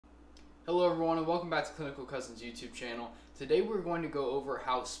Hello everyone and welcome back to Clinical Cousins YouTube channel. Today we're going to go over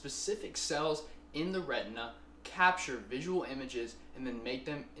how specific cells in the retina capture visual images and then make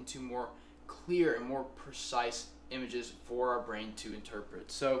them into more clear and more precise images for our brain to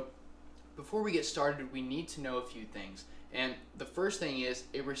interpret. So before we get started, we need to know a few things. And the first thing is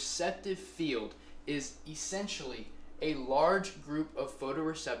a receptive field is essentially a large group of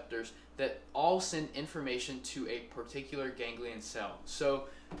photoreceptors that all send information to a particular ganglion cell. So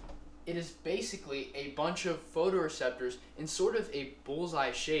it is basically a bunch of photoreceptors in sort of a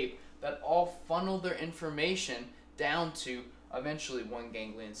bullseye shape that all funnel their information down to eventually one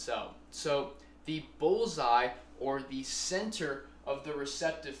ganglion cell. So the bullseye, or the center of the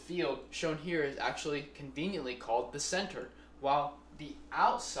receptive field, shown here is actually conveniently called the center, while the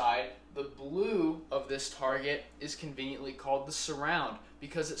outside, the blue of this target, is conveniently called the surround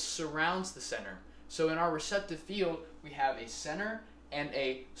because it surrounds the center. So in our receptive field, we have a center and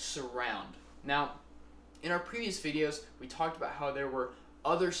a surround. Now, in our previous videos, we talked about how there were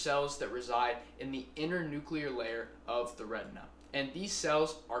other cells that reside in the inner nuclear layer of the retina. And these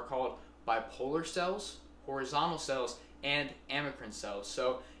cells are called bipolar cells, horizontal cells, and amacrine cells.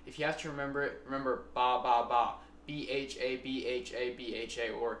 So if you have to remember it, remember BA, BHA, BHA,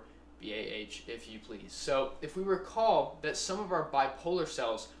 BHA, or BAH, if you please. So if we recall that some of our bipolar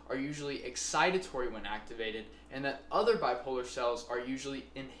cells are usually excitatory when activated, and that other bipolar cells are usually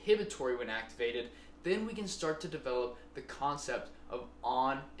inhibitory when activated, then we can start to develop the concept of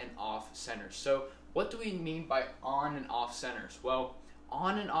on and off centers. So what do we mean by on and off centers? Well,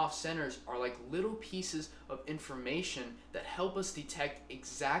 on and off centers are like little pieces of information that help us detect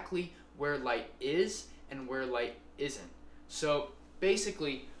exactly where light is and where light isn't. So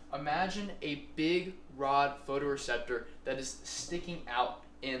basically, imagine a big rod photoreceptor that is sticking out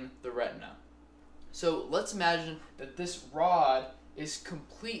in the retina. So let's imagine that this rod is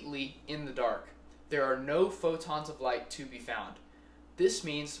completely in the dark. There are no photons of light to be found. This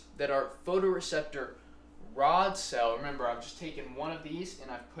means that our photoreceptor rod cell, remember I've just taken one of these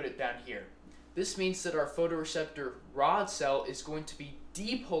and I've put it down here. This means that our photoreceptor rod cell is going to be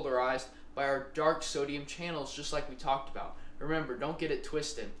depolarized by our dark sodium channels, just like we talked about. Remember, don't get it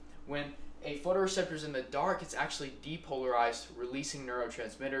twisted. When a photoreceptor is in the dark, it's actually depolarized, releasing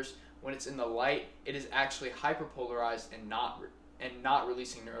neurotransmitters. When it's in the light, it is actually hyperpolarized and not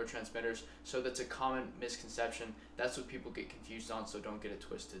releasing neurotransmitters. So that's a common misconception. That's what people get confused on, so don't get it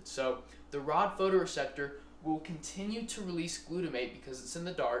twisted. So the rod photoreceptor will continue to release glutamate because it's in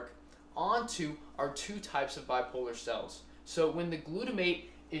the dark onto our two types of bipolar cells. So when the glutamate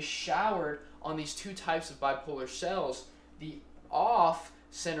is showered on these two types of bipolar cells, the off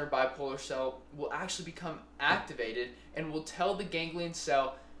center bipolar cell will actually become activated and will tell the ganglion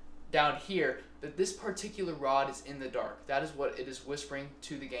cell down here that this particular rod is in the dark. That is what it is whispering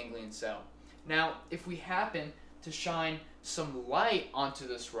to the ganglion cell. Now, if we happen to shine some light onto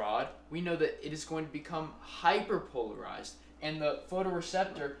this rod, we know that it is going to become hyperpolarized, and the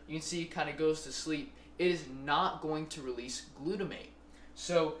photoreceptor, you can see, it kind of goes to sleep. It is not going to release glutamate.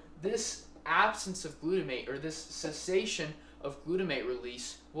 So this absence of glutamate, or this cessation of glutamate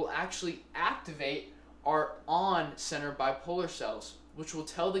release, will actually activate our on center bipolar cells, which will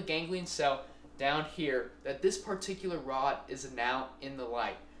tell the ganglion cell down here that this particular rod is now in the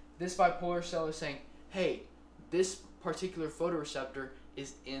light. This bipolar cell is saying, hey, this particular photoreceptor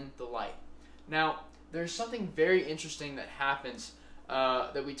is in the light. Now, there's something very interesting that happens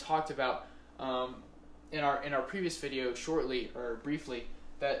that we talked about in our previous video shortly or briefly,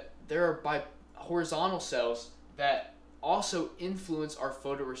 that there are horizontal cells that also influence our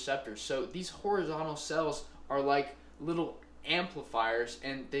photoreceptors. So these horizontal cells are like little amplifiers,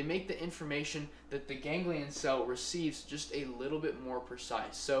 and they make the information that the ganglion cell receives just a little bit more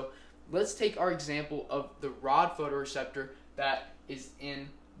precise. So let's take our example of the rod photoreceptor that is in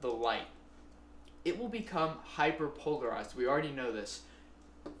the light. It will become hyperpolarized. We already know this.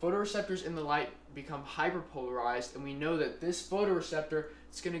 Photoreceptors in the light become hyperpolarized, and we know that this photoreceptor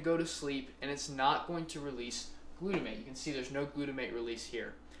is going to go to sleep and it's not going to release glutamate. You can see there's no glutamate release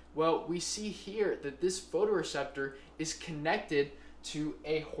here. Well, we see here that this photoreceptor is connected to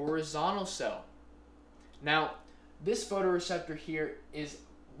a horizontal cell. Now, this photoreceptor here is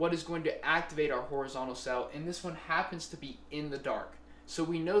what is going to activate our horizontal cell, and this one happens to be in the dark. So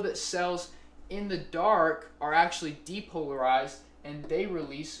we know that cells in the dark are actually depolarized and they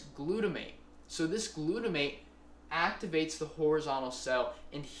release glutamate. So this glutamate activates the horizontal cell,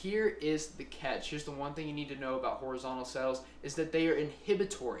 and here is the catch. Here's the one thing you need to know about horizontal cells, is that they are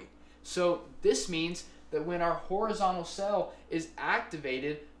inhibitory. So this means that when our horizontal cell is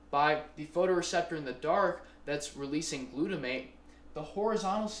activated by the photoreceptor in the dark that's releasing glutamate, the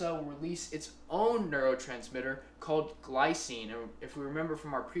horizontal cell will release its own neurotransmitter called glycine. And if we remember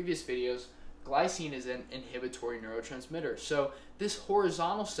from our previous videos, glycine is an inhibitory neurotransmitter. So this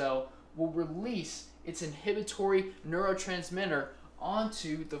horizontal cell will release its inhibitory neurotransmitter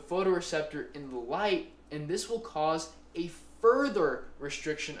onto the photoreceptor in the light, and this will cause a further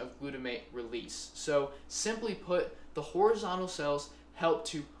restriction of glutamate release. So simply put, the horizontal cells help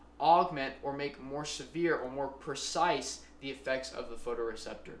to augment or make more severe or more precise the effects of the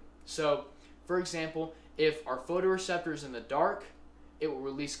photoreceptor. So, for example, if our photoreceptor is in the dark, it will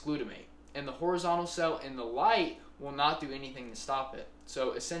release glutamate, and the horizontal cell in the light will not do anything to stop it.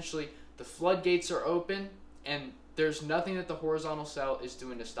 So essentially, the floodgates are open, and there's nothing that the horizontal cell is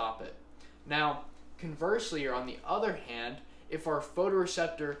doing to stop it. Now, conversely, or on the other hand, if our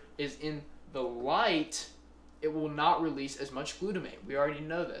photoreceptor is in the light, it will not release as much glutamate. We already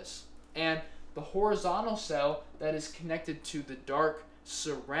know this. And the horizontal cell that is connected to the dark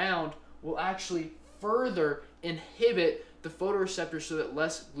surround will actually further inhibit the photoreceptor so that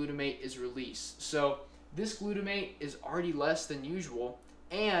less glutamate is released. So this glutamate is already less than usual,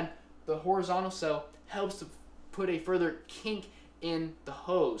 and the horizontal cell helps to put a further kink in the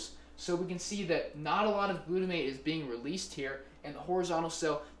hose. So we can see that not a lot of glutamate is being released here, and the horizontal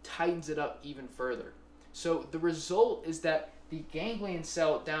cell tightens it up even further. So the result is that the ganglion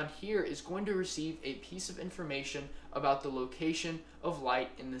cell down here is going to receive a piece of information about the location of light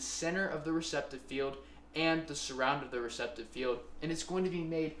in the center of the receptive field and the surround of the receptive field, and it's going to be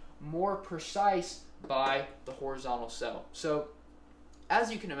made more precise by the horizontal cell. So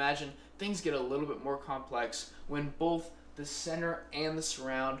as you can imagine, things get a little bit more complex when both the center and the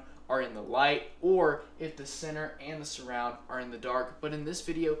surround are in the light, or if the center and the surround are in the dark. But in this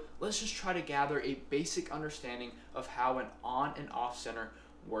video, let's just try to gather a basic understanding of how an on and off center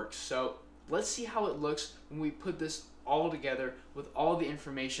works. So let's see how it looks when we put this all together with all the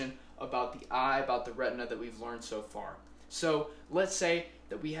information about the eye, about the retina that we've learned so far. So let's say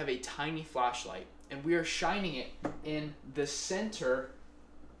that we have a tiny flashlight and we are shining it in the center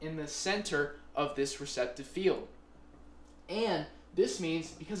of this receptive field. And this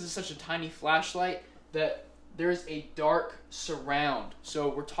means, because it's such a tiny flashlight, that there's a dark surround. So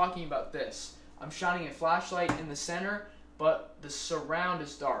we're talking about this. I'm shining a flashlight in the center, but the surround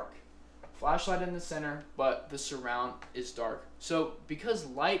is dark. Flashlight in the center, but the surround is dark. So because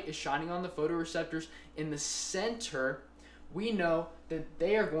light is shining on the photoreceptors in the center, we know that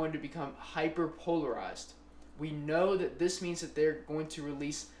they are going to become hyperpolarized. We know that this means that they're going to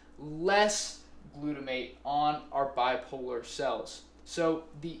release less glutamate on our bipolar cells. So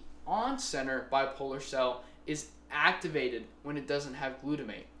the on-center bipolar cell is activated when it doesn't have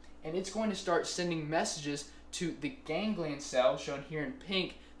glutamate, and it's going to start sending messages to the ganglion cell, shown here in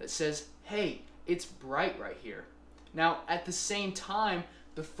pink, that says, hey, it's bright right here. Now, at the same time,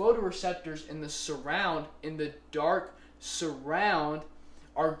 the photoreceptors in the surround, in the dark surround,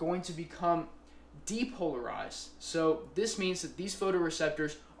 are going to become depolarized. So this means that these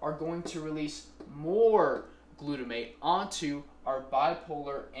photoreceptors are going to release more glutamate onto our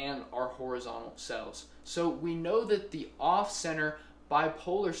bipolar and our horizontal cells. So we know that the off-center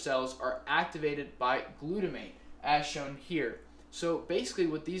bipolar cells are activated by glutamate, as shown here. So basically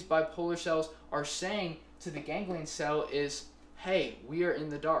what these bipolar cells are saying to the ganglion cell is, hey, we are in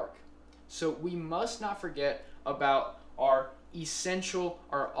the dark. So we must not forget about our essential,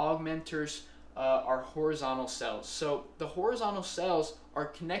 our augmenters, our horizontal cells. So the horizontal cells are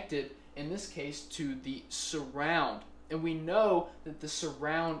connected, in this case, to the surround. And we know that the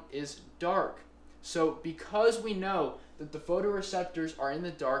surround is dark. So because we know that the photoreceptors are in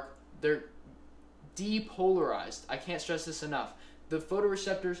the dark, they're depolarized. I can't stress this enough. The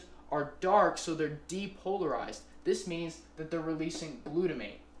photoreceptors are dark, so they're depolarized. This means that they're releasing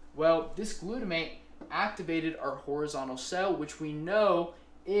glutamate. Well, this glutamate activated our horizontal cell, which we know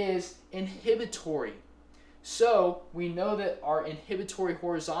is inhibitory. So we know that our inhibitory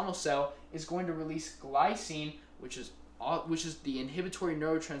horizontal cell is going to release glycine, which is the inhibitory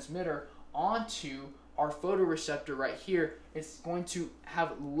neurotransmitter, onto our photoreceptor right here. It's going to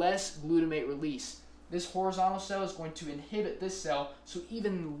have less glutamate release. This horizontal cell is going to inhibit this cell, so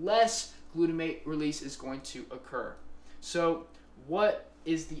even less glutamate release is going to occur. So what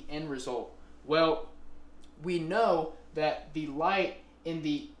is the end result? Well, we know that the light in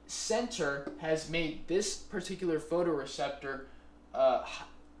the center has made this particular photoreceptor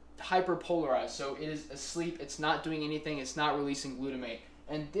hyperpolarized. So it is asleep, it's not doing anything, it's not releasing glutamate.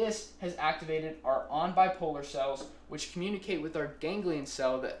 And this has activated our on-bipolar cells, which communicate with our ganglion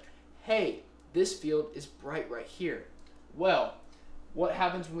cell that, hey, this field is bright right here. Well, what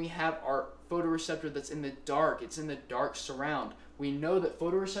happens when we have our photoreceptor that's in the dark. It's in the dark surround. We know that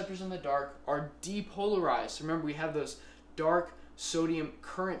photoreceptors in the dark are depolarized. Remember, we have those dark sodium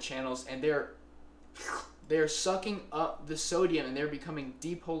current channels, and they're sucking up the sodium and they're becoming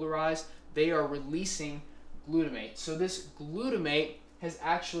depolarized. They are releasing glutamate. So this glutamate has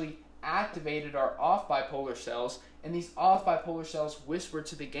actually activated our off bipolar cells, and these off bipolar cells whisper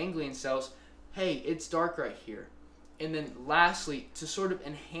to the ganglion cells, hey, it's dark right here. And then lastly, to sort of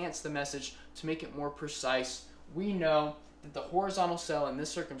enhance the message, to make it more precise, we know that the horizontal cell in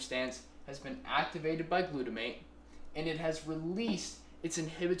this circumstance has been activated by glutamate, and it has released its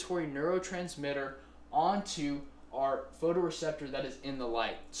inhibitory neurotransmitter onto our photoreceptor that is in the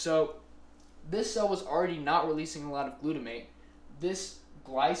light. So this cell was already not releasing a lot of glutamate. This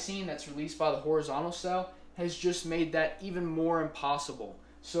glycine that's released by the horizontal cell has just made that even more impossible.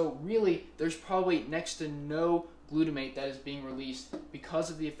 So really, there's probably next to no glutamate that is being released because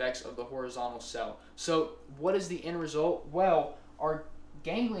of the effects of the horizontal cell. So what is the end result? Well, our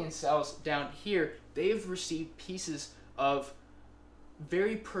ganglion cells down here, they've received pieces of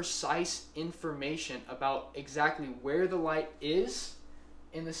very precise information about exactly where the light is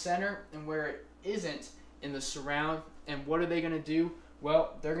in the center and where it isn't in the surround. And what are they going to do?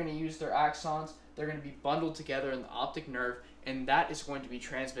 Well, they're going to use their axons. They're going to be bundled together in the optic nerve, and that is going to be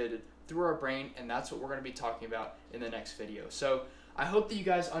transmitted through our brain, and that's what we're going to be talking about in the next video. So I hope that you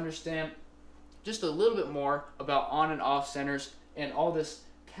guys understand just a little bit more about on and off centers and all this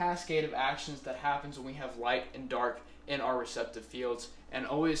cascade of actions that happens when we have light and dark in our receptive fields. And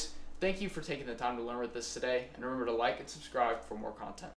always, thank you for taking the time to learn with this today, and remember to like and subscribe for more content.